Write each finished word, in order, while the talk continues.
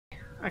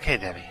Okay,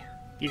 Debbie.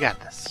 You got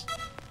this.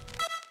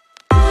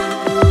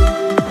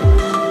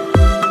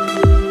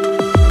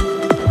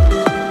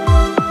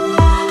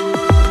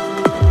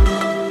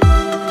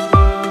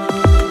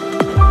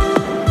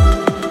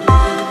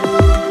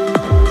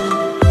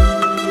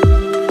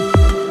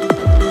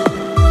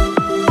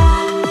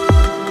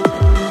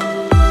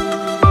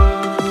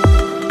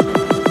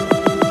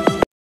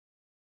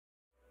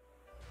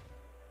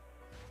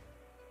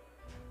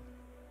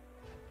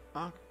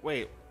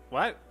 Wait,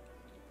 what?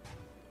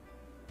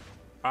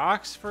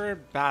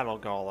 Oxford Battle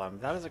Golem.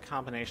 That is a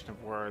combination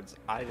of words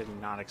I did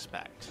not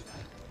expect.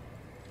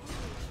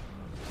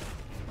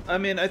 I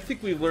mean, I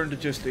think we've learned to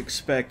just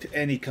expect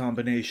any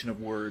combination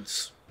of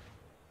words.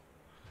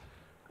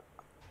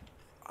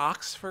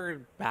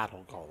 Oxford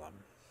Battle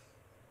Golem.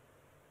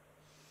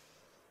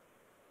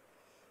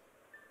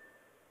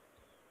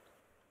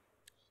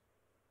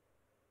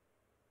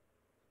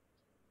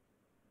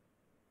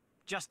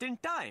 Just in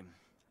time.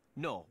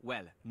 No,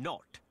 well,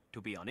 not,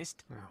 to be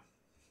honest. Oh.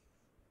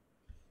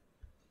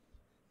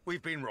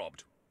 We've been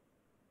robbed.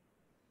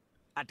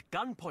 At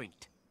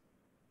gunpoint.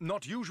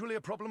 Not usually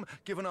a problem,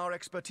 given our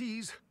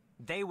expertise.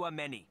 They were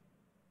many.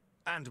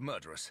 And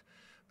murderous.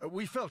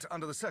 We felt,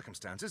 under the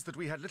circumstances, that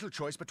we had little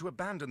choice but to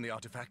abandon the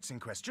artifacts in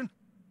question.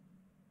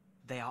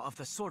 They are of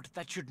the sort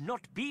that should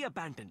not be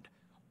abandoned,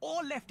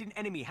 or left in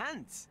enemy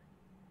hands.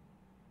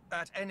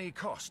 At any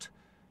cost.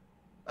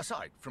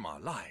 Aside from our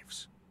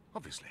lives,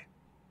 obviously.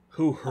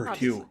 Who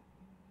hurt you?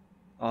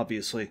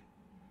 Obviously.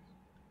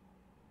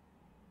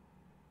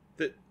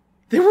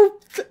 They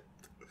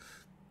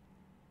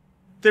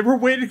were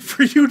waiting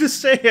for you to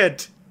say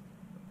it.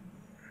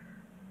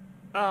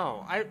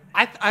 Oh,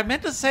 I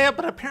meant to say it,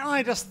 but apparently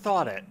I just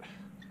thought it.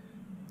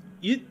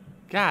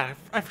 God,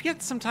 I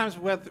forget sometimes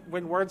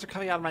when words are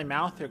coming out of my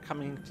mouth, they're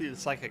coming to the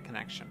psychic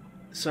connection.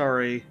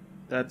 Sorry,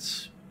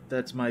 that's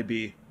my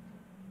B.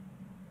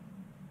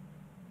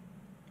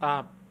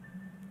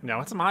 No,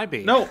 it's my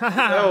B. No,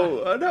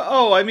 no.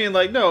 Oh, I mean,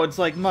 like, no, it's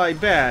like my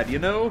bad, you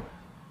know.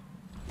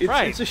 It's,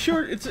 right. It's a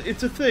short.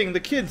 It's a thing the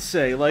kids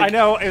say. Like I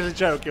know it was a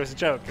joke. It was a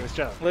joke. It was a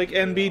joke. Like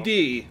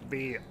NBD.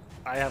 B.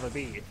 I have a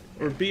B.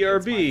 Or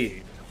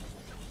BRB.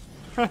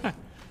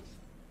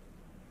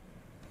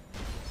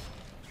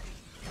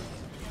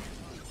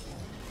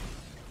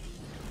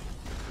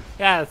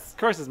 Yeah, of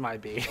course it's my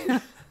B.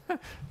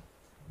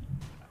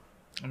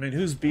 I mean,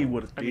 whose B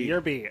would it be? I mean,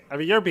 your B. I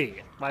mean, your B.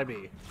 My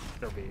B.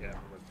 Your B, yeah.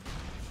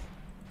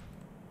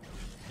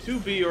 To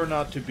be or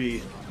not to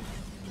be?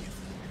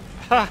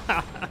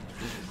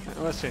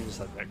 Let's change the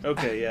subject.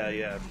 Okay,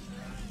 yeah.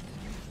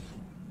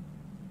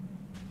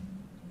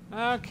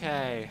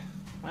 Okay.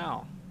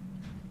 Well.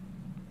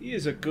 He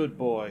is a good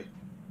boy.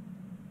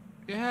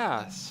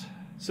 Yes.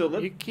 So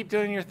you keep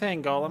doing your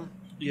thing, Golem.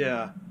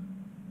 Yeah.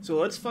 So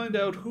let's find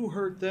out who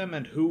hurt them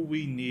and who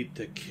we need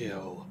to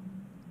kill.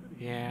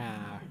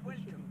 Yeah.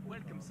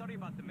 Welcome. Sorry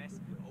about the mess.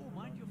 Oh,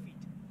 mind your feet.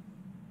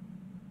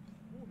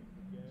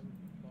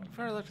 I've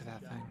never looked at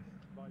that thing.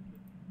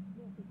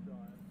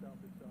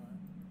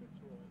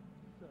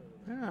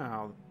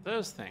 Oh,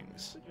 those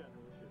things.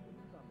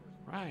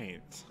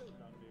 Right.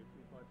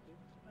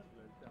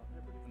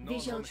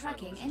 Visual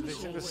tracking These are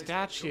the initiated.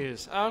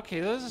 statues. Okay,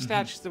 those are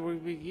statues that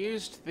would be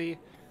used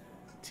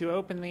to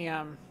open the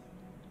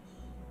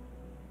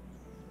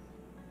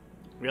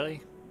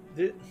Really?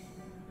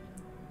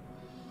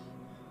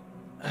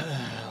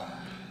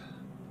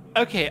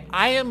 Okay,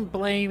 I am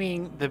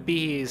blaming the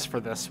bees for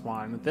this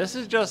one. This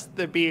is just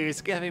the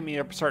bees giving me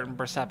a certain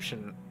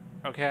perception.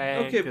 Okay?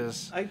 Okay,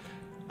 'Cause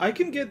I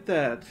can get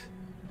that,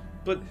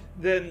 but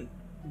then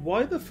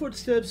why the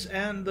footsteps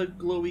and the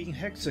glowing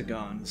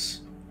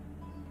hexagons?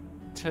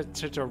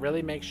 to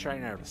really make sure I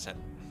notice it.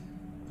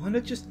 Why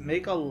not just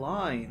make a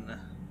line?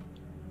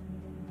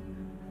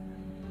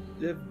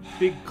 They have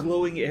big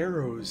glowing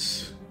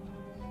arrows.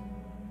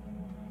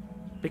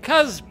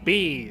 Because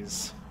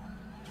bees.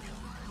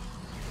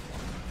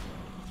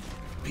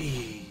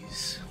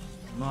 Bees.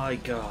 My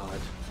god.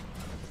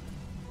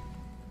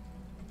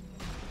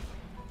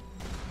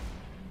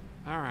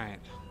 Alright.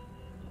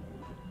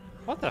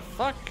 What the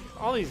fuck?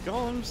 All these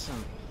golems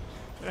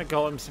and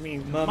golems, I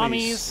mean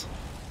mummies.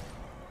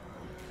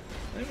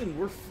 I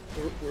mean,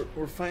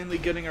 we're finally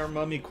getting our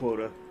mummy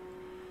quota.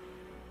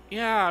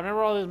 Yeah, I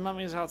remember all these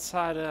mummies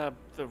outside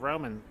the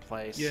Roman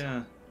place.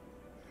 Yeah.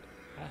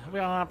 We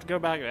don't have to go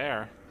back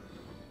there.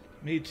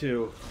 Me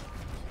too.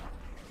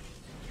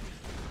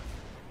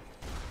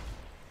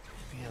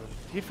 Yeah.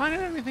 Do you find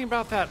out anything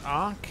about that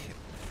Ankh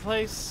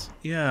place?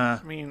 Yeah.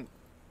 I mean,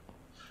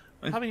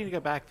 probably need to go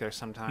back there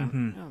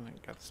sometime. Oh, I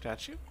got the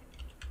statue.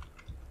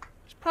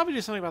 Should probably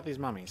do something about these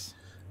mummies.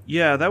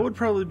 Yeah, that would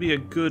probably be a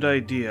good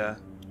idea.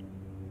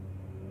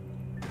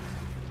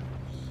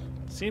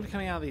 Seem to be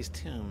coming out of these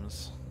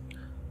tombs.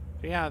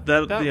 But yeah,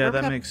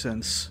 that makes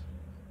sense.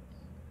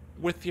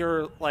 With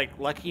your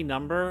lucky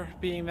number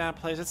being that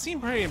place, it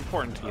seemed pretty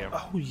important to you.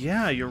 Oh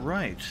yeah, you're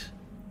right.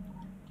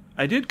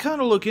 I did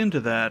kind of look into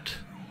that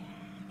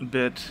a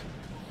bit.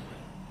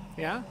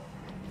 Yeah?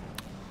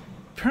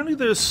 Apparently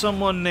there's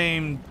someone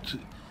named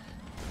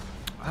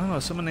I don't know,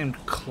 someone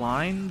named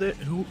Klein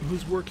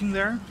who's working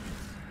there?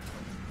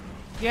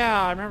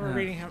 Yeah, I remember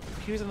reading him.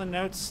 He was in the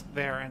notes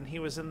there, and he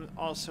was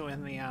also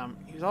in the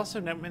he was also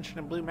mentioned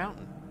in Blue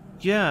Mountain.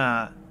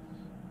 Yeah.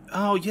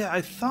 Oh yeah,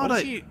 I thought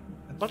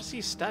What does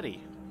he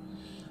study?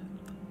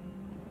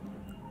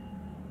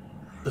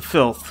 the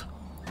filth.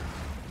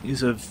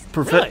 He's a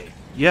Really?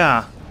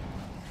 Yeah.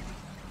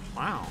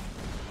 Wow.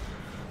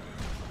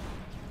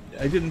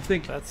 I didn't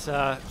think. That's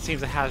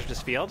seems a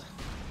hazardous field.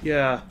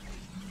 Yeah.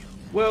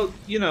 Well,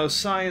 you know,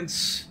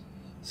 science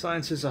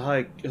is a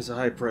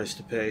high price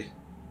to pay.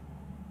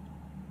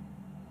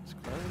 It's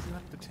closing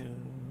up the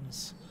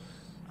tunes.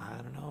 I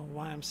don't know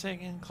why I'm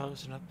singing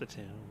closing up the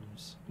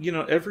tunes. You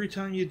know, every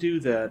time you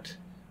do that,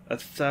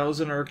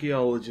 1,000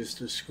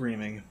 archaeologists are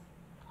screaming.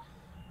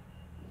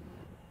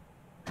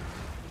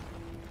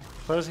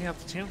 Closing up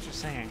the tunes or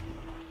singing?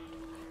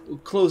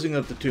 Closing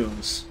up the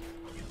tombs.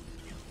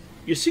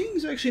 Your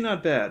singing's actually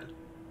not bad.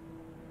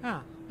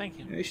 Oh, thank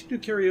you. Yeah, you should do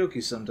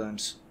karaoke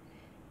sometimes.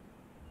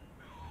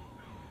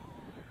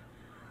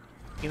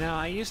 You know,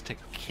 I used to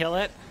kill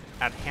it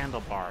at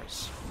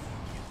Handlebars.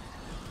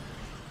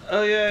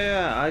 Oh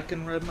yeah, I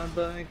can ride my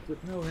bike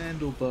with no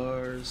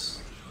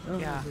handlebars. No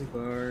Yeah.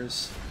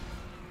 handlebars.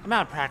 I'm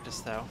out of practice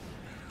though.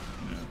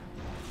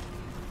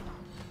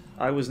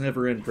 I was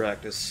never in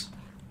practice.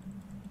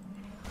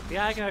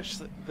 Yeah, I can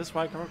actually. This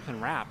white girl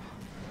can rap.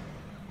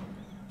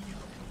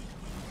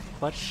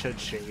 But should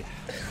she?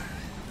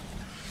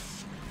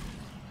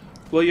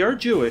 Well, you're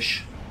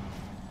Jewish.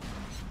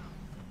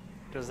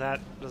 Does that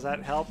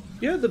help?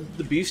 Yeah, the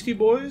Beastie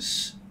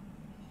Boys.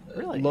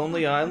 Really?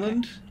 Lonely Oh, okay.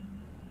 Island.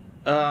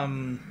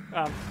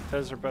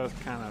 Those are both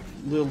kind of.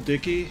 Lil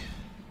Dicky.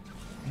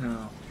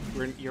 No.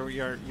 You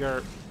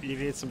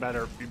need some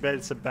better. You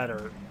bet some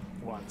better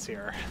ones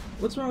here.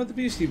 What's wrong with the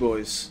Beastie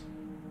Boys?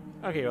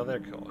 Okay, well they're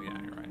cool. Yeah,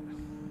 you're right.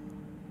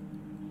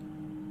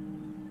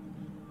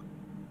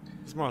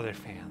 It's more their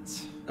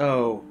fans.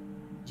 Oh,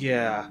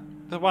 yeah.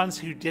 The ones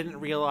who didn't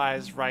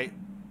realize Fight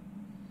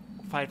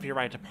for Your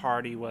Right to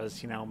Party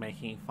was,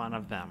 making fun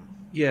of them.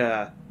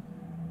 Yeah.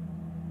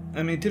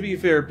 I mean, to be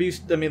fair,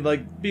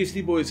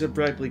 Beastie Boys have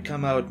practically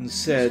come out and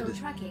said, Visual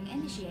tracking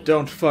initiated.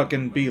 "Don't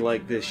fucking be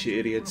like this, you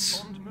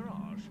idiots." Fond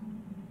mirage.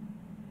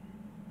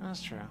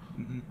 That's true.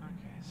 Mhm.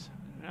 Okay, so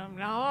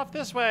now off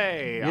this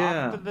way.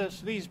 Yeah. Off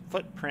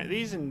to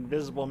these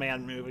Invisible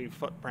Man movie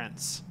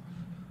footprints.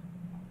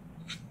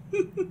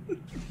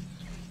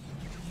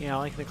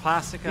 Like the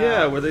classic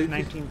Yeah, where they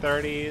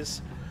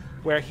 1930s,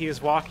 where he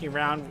was walking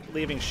around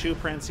leaving shoe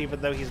prints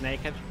even though he's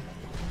naked.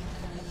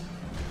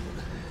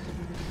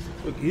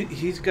 Look,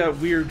 he's got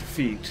weird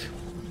feet.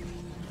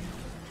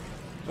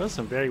 Those are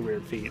some very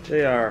weird feet.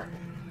 They are.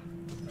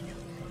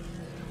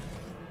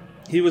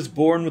 He was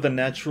born with a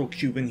natural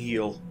Cuban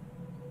heel.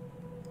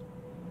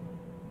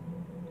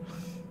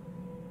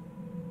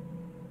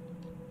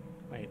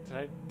 Wait,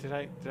 did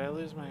I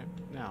lose my?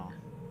 No.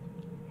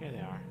 Here they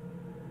are.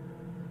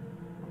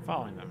 I'm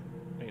following them.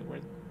 Wait, where?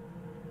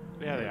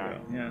 There they are.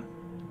 Yeah.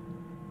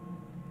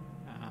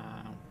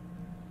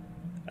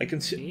 I can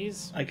see.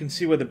 Bees? I can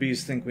see why the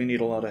bees think we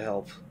need a lot of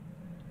help.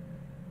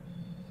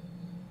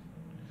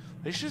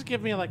 They should just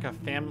give me like a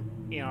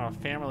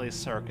family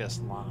circus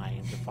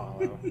line to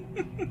follow.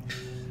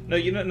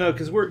 No,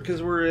 because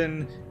we're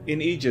in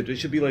Egypt. It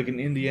should be like an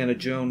Indiana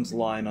Jones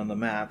line on the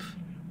map.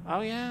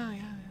 Oh yeah.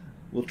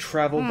 We'll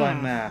travel by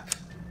map.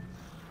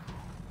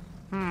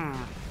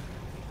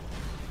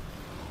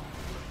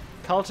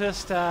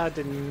 Cultist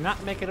did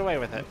not make it away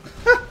with it.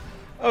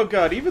 Oh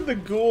god, even the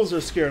ghouls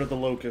are scared of the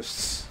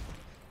locusts.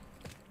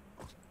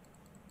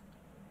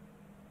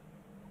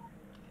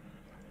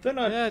 They're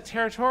not.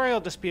 Territorial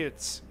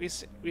disputes.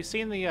 We've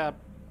seen the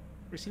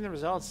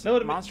results. No,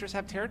 Monsters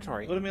have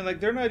territory. But I mean, like,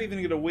 they're not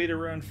even gonna wait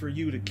around for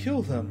you to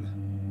kill them,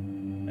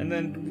 and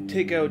then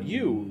take out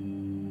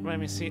you. Let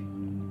me see.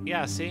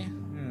 Yeah, see.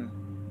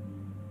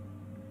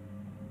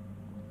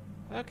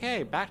 Yeah.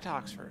 Okay, back to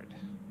Oxford.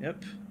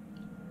 Yep.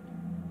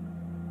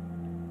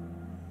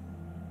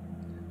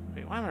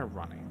 Wait, why am I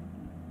running?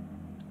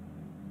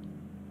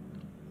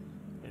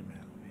 Wait a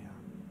minute. Yeah.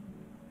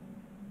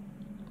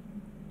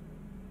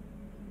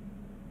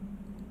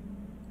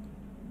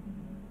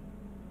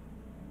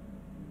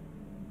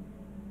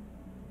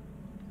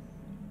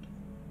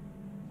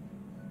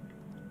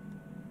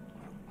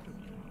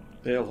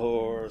 Pale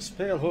horse,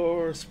 pale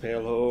horse,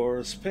 pale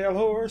horse, pale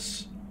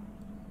horse.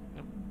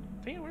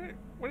 Dang it,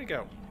 where'd he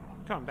go?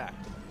 Come back.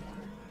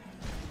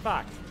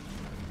 Fuck.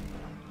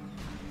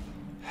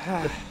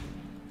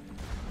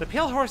 The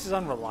pale horse is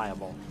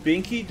unreliable.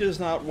 Binky does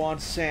not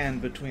want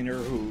sand between her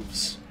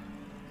hooves.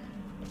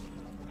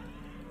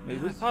 I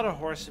thought a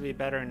horse would be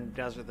better in the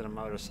desert than a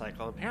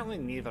motorcycle. Apparently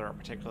neither are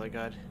particularly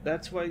good.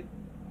 That's why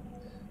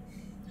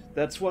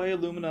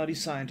Illuminati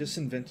scientists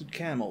invented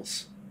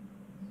camels.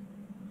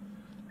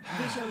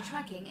 Visual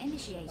tracking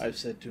initiated. I've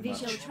said too much.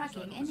 Visual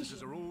tracking Visitors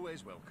initiated. are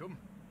always welcome.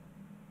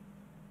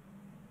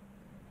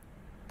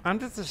 I'm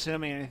just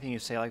assuming anything you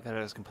say like that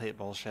is complete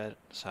bullshit,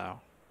 so,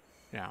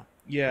 yeah.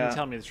 Yeah. You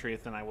tell me the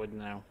truth and I wouldn't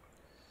know.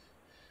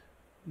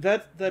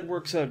 That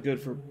works out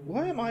good for...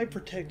 Why am I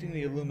protecting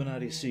the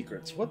Illuminati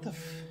secrets? What the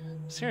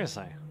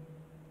Seriously.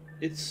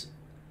 It's...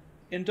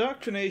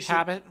 Indoctrination...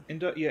 Habit?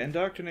 Yeah,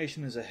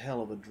 indoctrination is a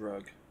hell of a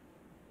drug.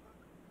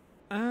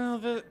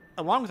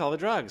 Along with all the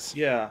drugs.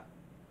 Yeah.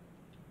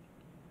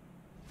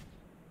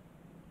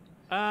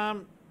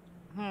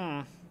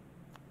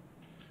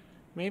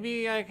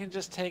 Maybe I can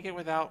just take it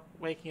without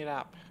waking it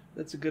up.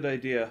 That's a good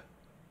idea.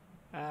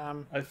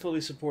 I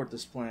fully support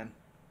this plan.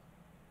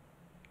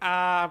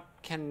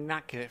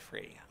 Cannot get it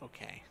free.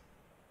 Okay.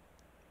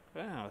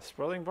 Wow, a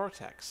swirling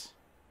vortex.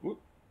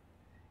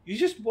 You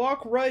just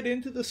walk right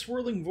into the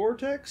swirling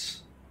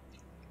vortex?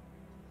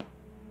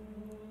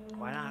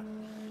 Why not?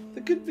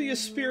 There could be a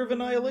spear of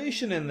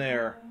annihilation in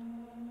there.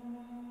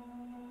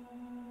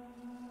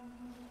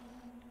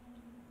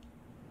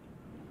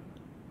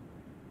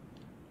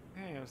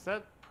 Hey,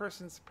 that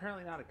person's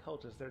apparently not a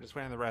cultist. They're just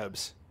wearing the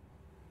robes.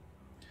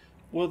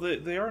 Well,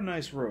 they are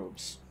nice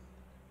robes.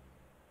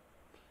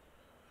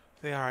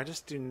 They are. I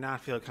just do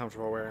not feel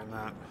comfortable wearing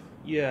that.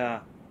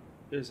 Yeah,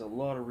 there's a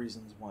lot of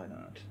reasons why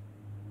not.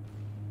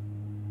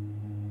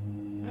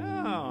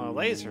 Oh,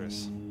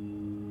 lasers.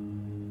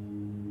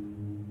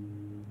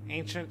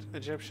 Ancient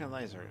Egyptian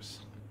lasers.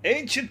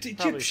 Ancient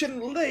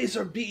Egyptian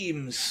laser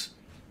beams!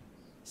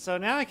 So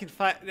now I can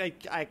fight...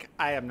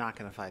 I am not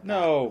going to fight that.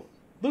 No,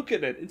 look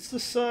at it. It's the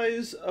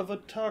size of a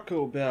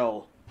Taco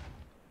Bell.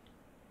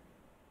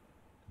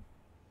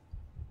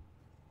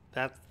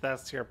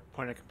 That's your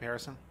point of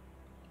comparison?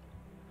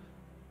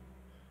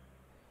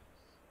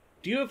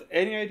 Do you have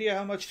any idea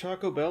how much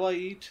Taco Bell I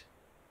eat?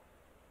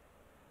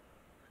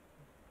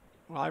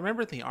 Well, I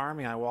remember in the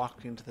Army I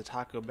walked into the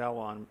Taco Bell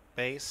on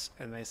base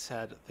and they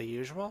said, the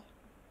usual?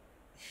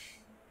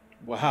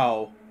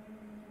 Wow.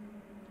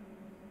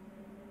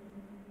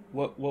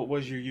 What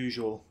was your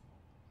usual?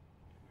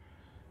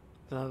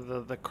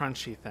 The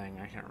crunchy thing,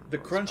 I can't remember. The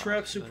what it's Crunch called.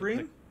 Wrap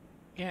Supreme?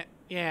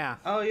 Yeah.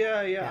 Oh,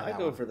 yeah, Yeah, I that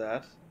go one. for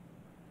that.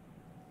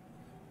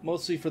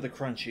 Mostly for the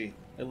crunchy.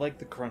 I like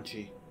the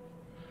crunchy.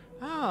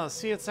 Oh,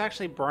 see, it's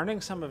actually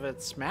burning some of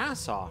its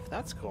mass off.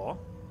 That's cool.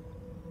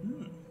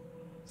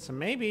 So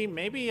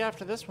maybe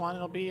after this one,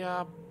 it'll be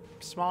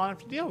small enough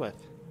to deal with.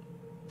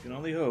 Can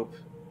only hope.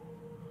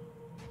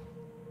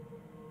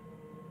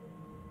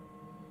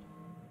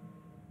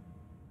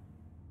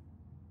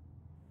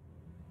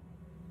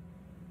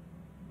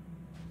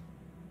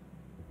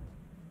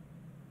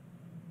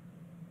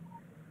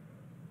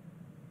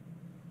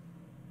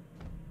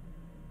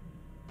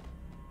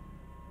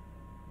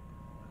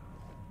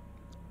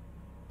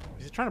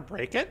 Is he trying to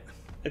break it?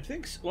 I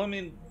think so. Well, I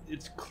mean,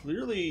 it's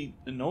clearly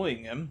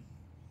annoying him.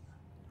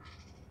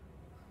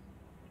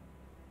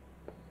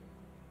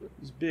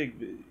 He's big.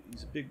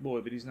 He's a big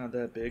boy, but he's not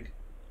that big.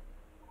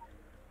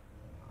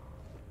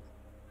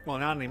 Well,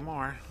 not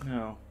anymore.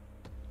 No.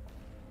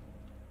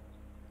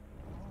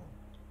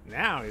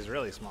 Now he's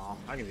really small.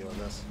 I can deal with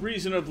this.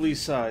 Reasonably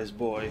sized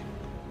boy.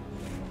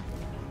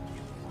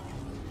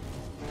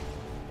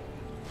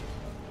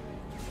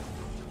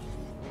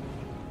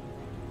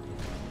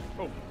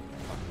 Oh,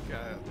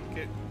 fuck,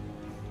 get...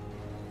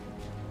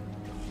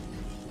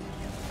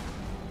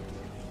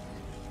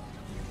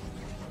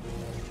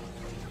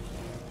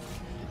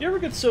 You ever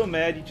get so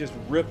mad you just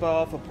rip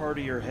off a part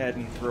of your head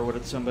and throw it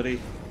at somebody?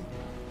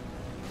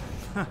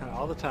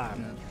 all the time.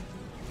 Yeah.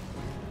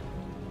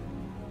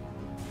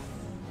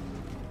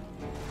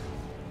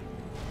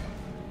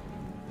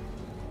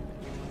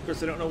 Of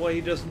course, I don't know why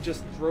he doesn't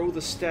just throw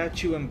the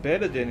statue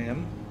embedded in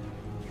him.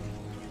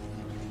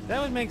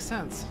 That would make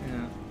sense.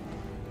 Yeah.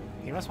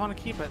 He must want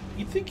to keep it.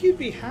 You'd think he'd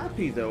be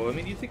happy, though. I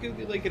mean, you'd think it would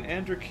be like an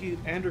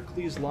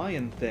Androcles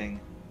lion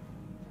thing.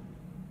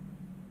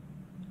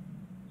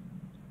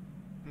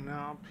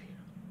 No.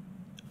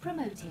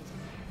 Promoted.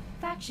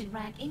 Faction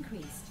rank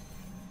increased.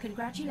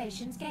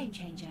 Congratulations, Game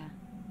Changer.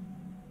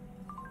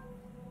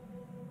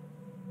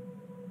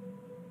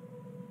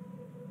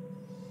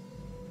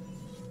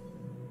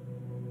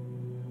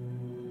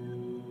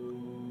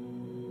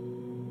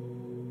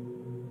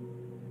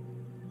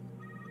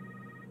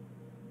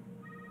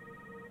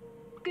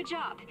 Good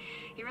job.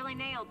 You really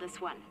nailed this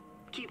one.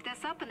 Keep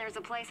this up and there's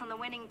a place on the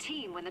winning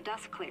team when the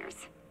dust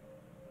clears.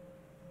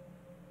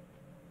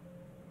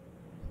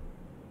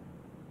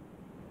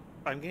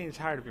 I'm getting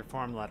tired of your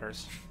form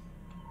letters.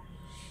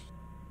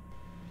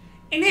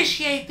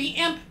 Initiate the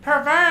imp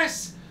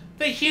perverse.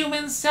 The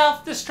human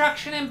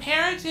self-destruction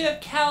imperative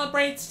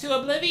calibrates to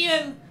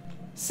oblivion.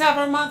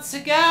 Several months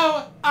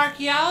ago,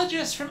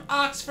 archaeologists from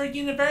Oxford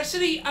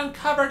University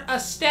uncovered a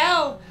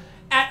stele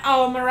at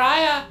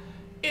Al-Mariah.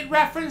 It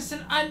referenced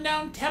an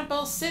unknown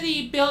temple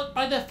city built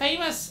by the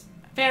famous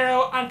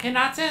pharaoh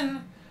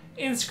Akhenaten.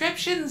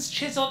 Inscriptions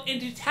chiseled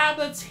into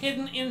tablets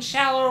hidden in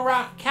shallow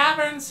rock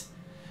caverns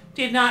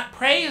did not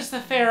praise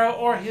the pharaoh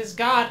or his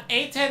god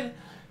Aten,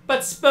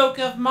 but spoke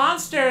of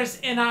monsters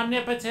in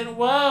omnipotent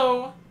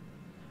woe.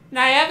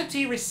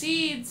 Naivety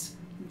recedes,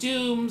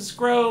 dooms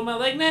grow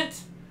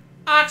malignant.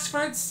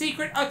 Oxford's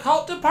secret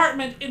occult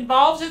department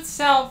involves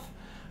itself.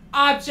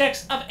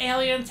 Objects of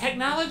alien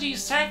technology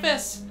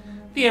surface.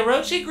 The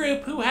Orochi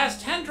group, who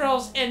has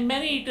tendrils in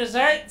many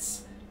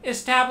deserts,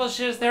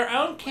 establishes their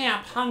own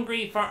camp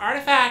hungry for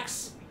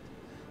artifacts.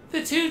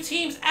 The two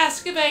teams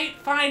excavate,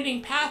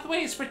 finding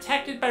pathways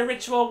protected by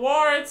ritual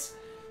wards.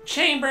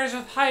 Chambers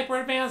with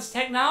hyper-advanced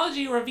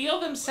technology reveal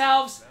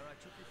themselves.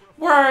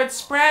 Word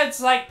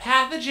spreads like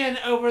pathogen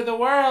over the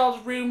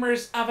world,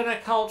 rumors of an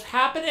occult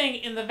happening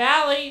in the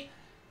valley.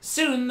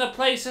 Soon the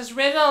place is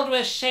riddled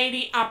with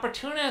shady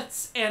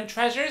opportunists and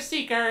treasure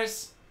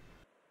seekers.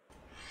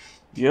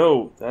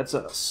 Yo, that's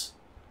us.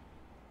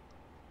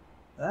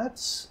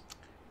 That's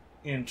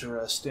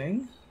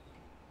interesting.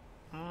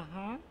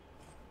 Mm-hmm.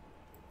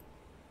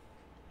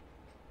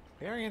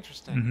 Very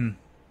interesting. Mm-hmm.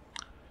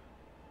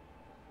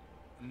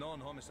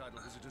 Non-homicidal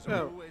visitors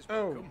are always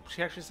Oh, welcome.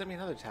 she actually sent me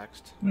another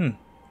text. Hmm.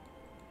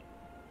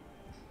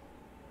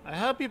 I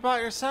hope you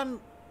bought your sunblock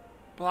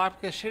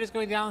because shit is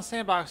going down in the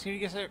sandbox. You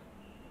get it.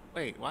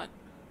 Wait, what?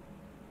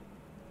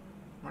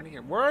 I'm right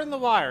here. We're in the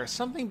wire.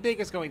 Something big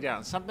is going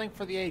down. Something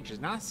for the ages.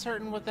 Not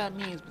certain what that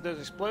means, but there's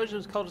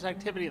explosions of cultist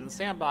activity in the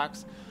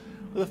sandbox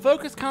with a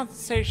focused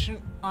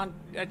concentration on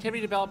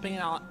activity developing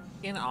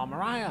in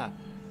Almeria.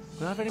 We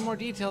don't have any more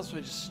details, so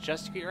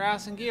just get your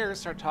ass in gear.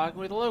 Start talking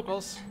with the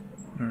locals.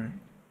 All right.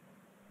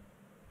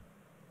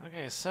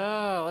 Okay,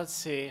 so let's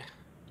see.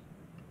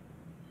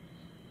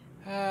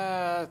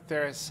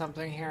 There's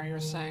something here you're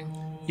saying?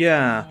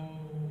 Yeah.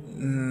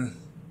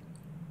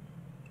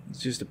 It's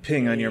just a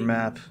ping on your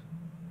map.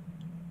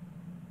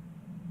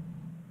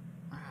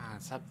 Ah,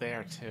 it's up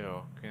there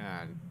too.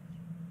 Good.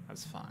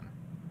 That's fun.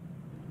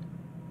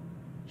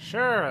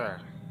 Sure.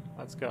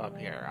 Let's go up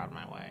here, out of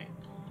my way.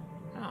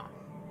 Oh.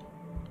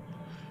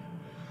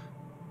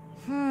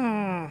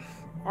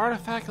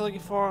 Artifact you're looking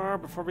for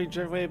before being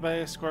driven away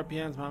by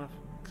scorpions.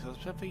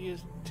 Specifically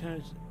used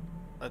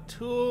a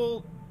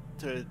tool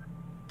to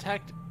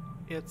detect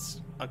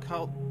its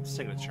occult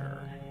signature.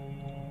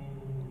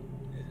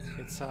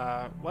 It's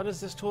what is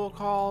this tool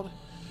called?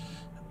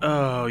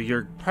 Oh,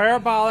 you're...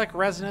 Parabolic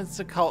resonance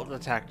occult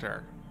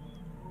detector.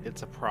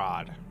 It's a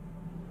prod.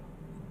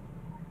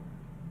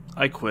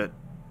 I quit.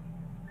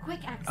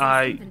 Quick access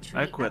I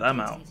inventory quit. I'm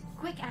updated. out.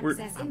 Quick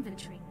We're- access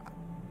inventory.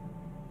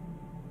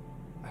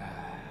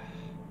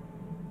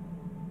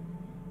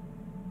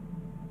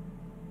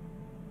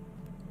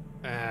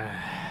 Oh.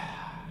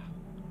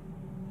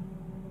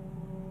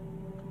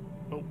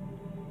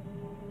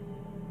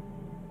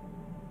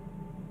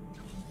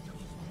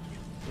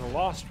 The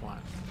lost one.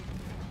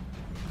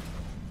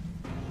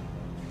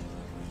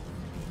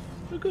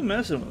 Look who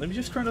messing with him. He's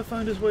just trying to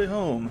find his way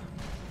home.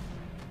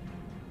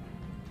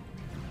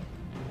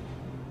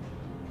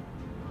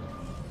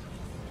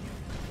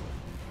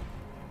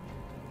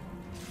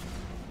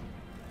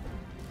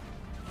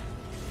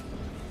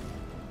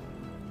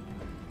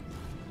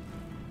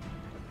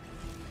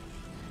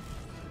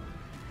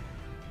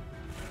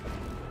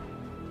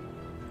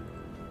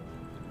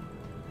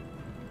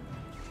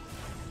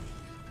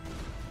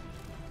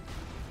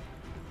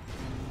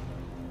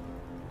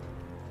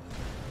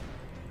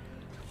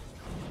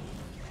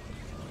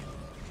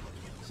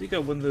 So he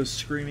got one of those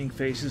screaming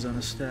faces on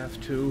his staff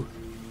too.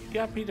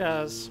 Yep, he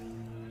does.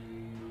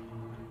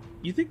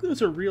 You think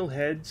those are real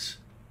heads?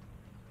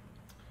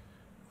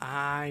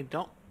 I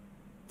don't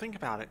think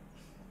about it.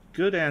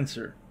 Good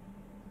answer.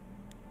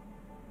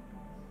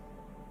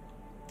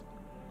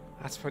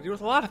 That's what I do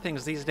with a lot of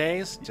things these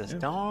days. Just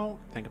Yep. don't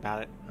think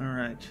about it.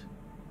 Alright.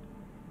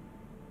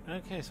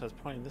 Okay, so it's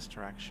pointing this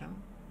direction.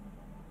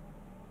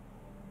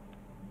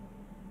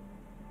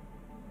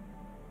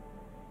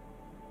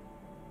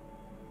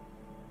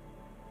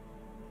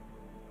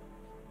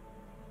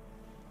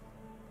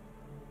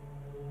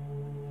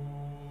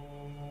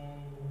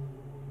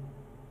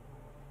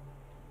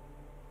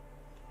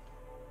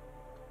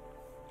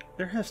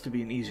 There has to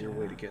be an easier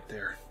way to get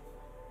there.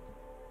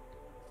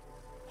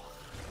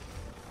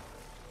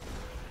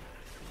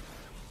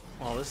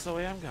 Well, this is the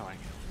way I'm going.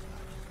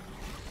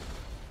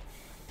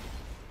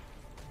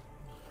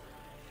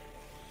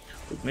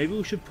 But maybe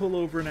we should pull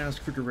over and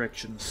ask for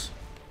directions.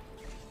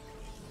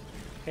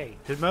 Hey,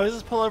 did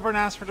Moses pull over and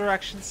ask for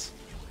directions?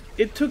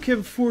 It took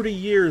him 40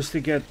 years to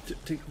get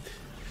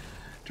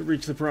to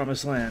reach the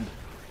promised land.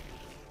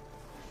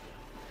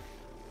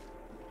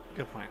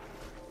 Good point.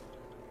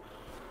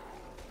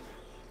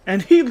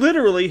 And he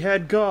literally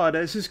had God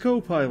as his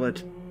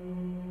co-pilot.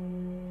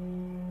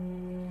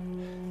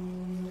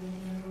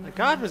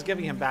 God was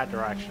giving him bad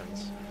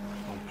directions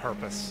on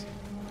purpose.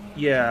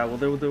 Yeah, well,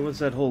 there was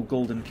that whole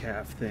golden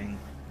calf thing.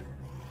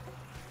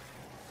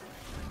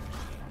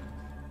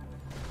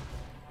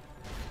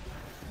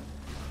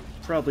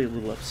 Probably a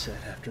little upset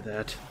after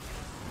that.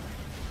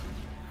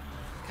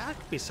 God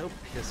could be so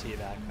pissy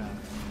back then.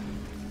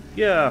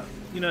 Yeah,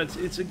 you know,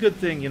 it's a good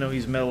thing, you know,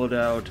 he's mellowed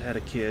out, had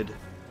a kid.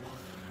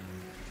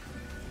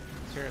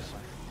 Seriously.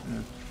 Yeah.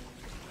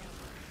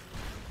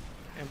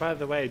 And by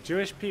the way,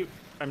 Jewish people,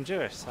 I'm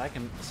Jewish, so I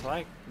can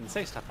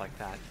say stuff like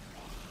that.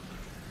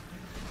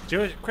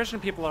 Christian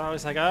people are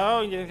always like,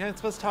 oh, you're not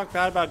supposed to talk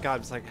bad about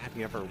God. It's like, have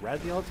you ever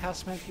read the Old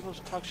Testament? People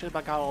talk shit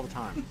about God all the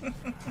time.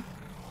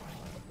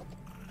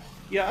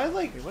 Yeah, I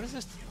like Wait, what is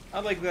this? I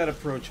like that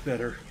approach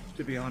better,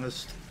 to be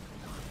honest.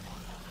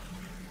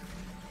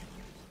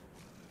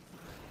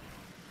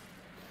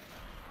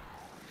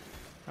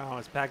 Oh,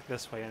 it's back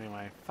this way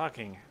anyway.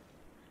 Fucking.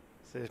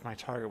 See if my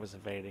target was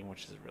evading,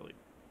 which is really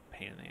a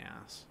pain in the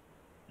ass.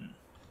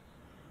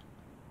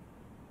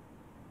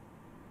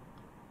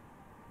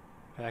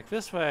 Back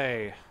this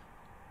way.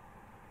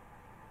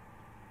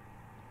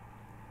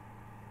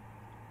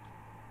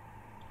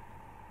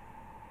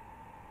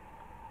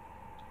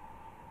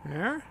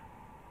 There?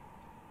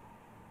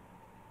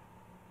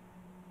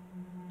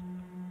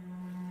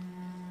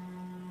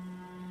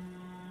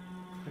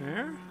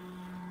 There?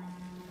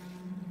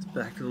 It's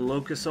back to the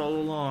locust all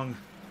along.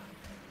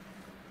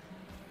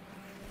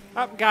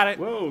 Oh, got it.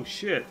 Whoa,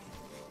 shit.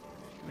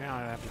 Now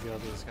I have to deal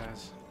with these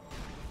guys.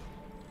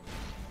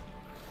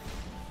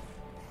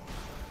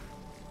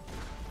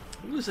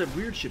 What is that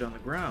weird shit on the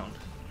ground?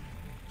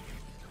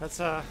 That's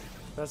what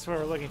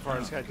we're looking for. I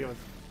just gotta deal with.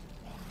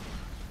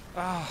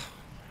 Ah.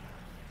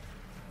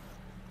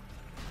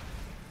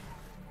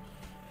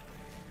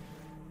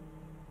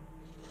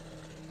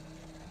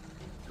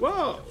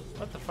 Whoa!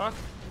 What the fuck?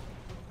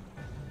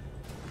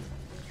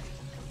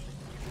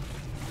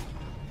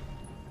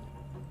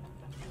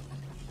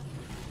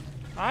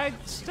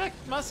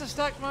 Must have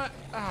stuck my.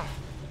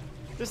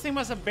 This thing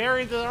must have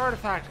buried the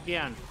artifact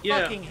again.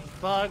 Yeah. Fucking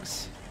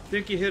bugs.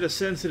 Think you hit a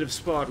sensitive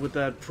spot with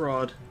that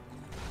prod.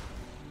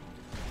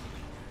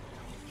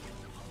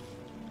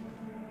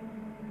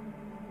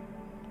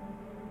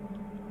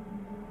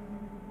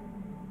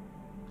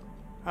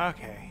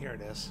 Okay, here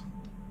it is.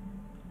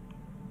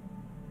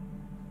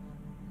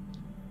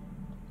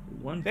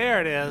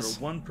 There it is. A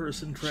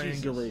one-person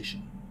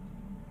triangulation.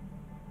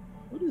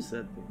 What is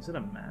that thing? Is that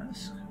a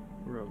mask?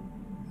 Or a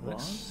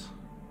vase?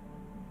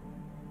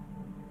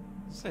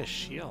 It's a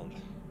shield.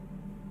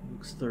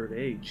 Looks third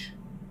age.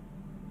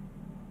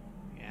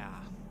 Yeah.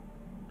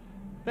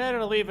 Better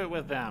to leave it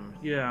with them.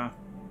 Yeah.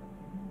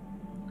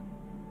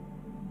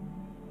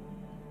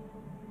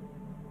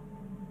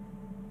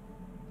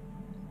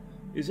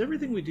 Is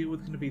everything we deal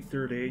with going to be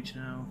third age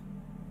now?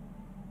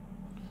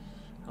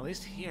 At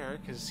least here,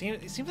 because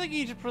it seems like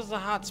Egypt was the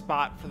hot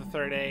spot for the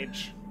third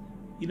age.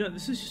 You know,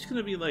 this is just going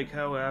to be like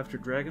how after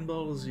Dragon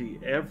Ball Z,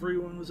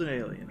 everyone was an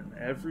alien and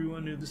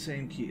everyone knew the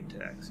same key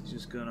attacks. He's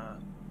just gonna,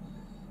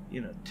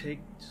 you know,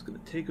 take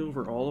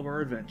over all of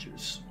our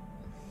adventures.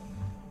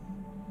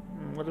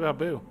 What about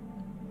Boo?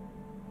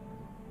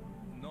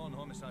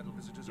 Non-homicidal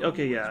visitors.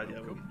 Okay, yeah.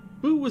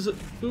 Boo was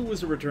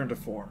a return to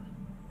form.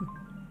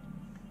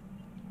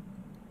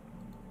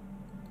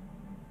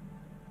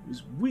 It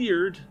was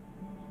weird,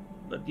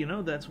 but you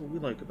know that's what we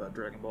like about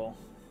Dragon Ball.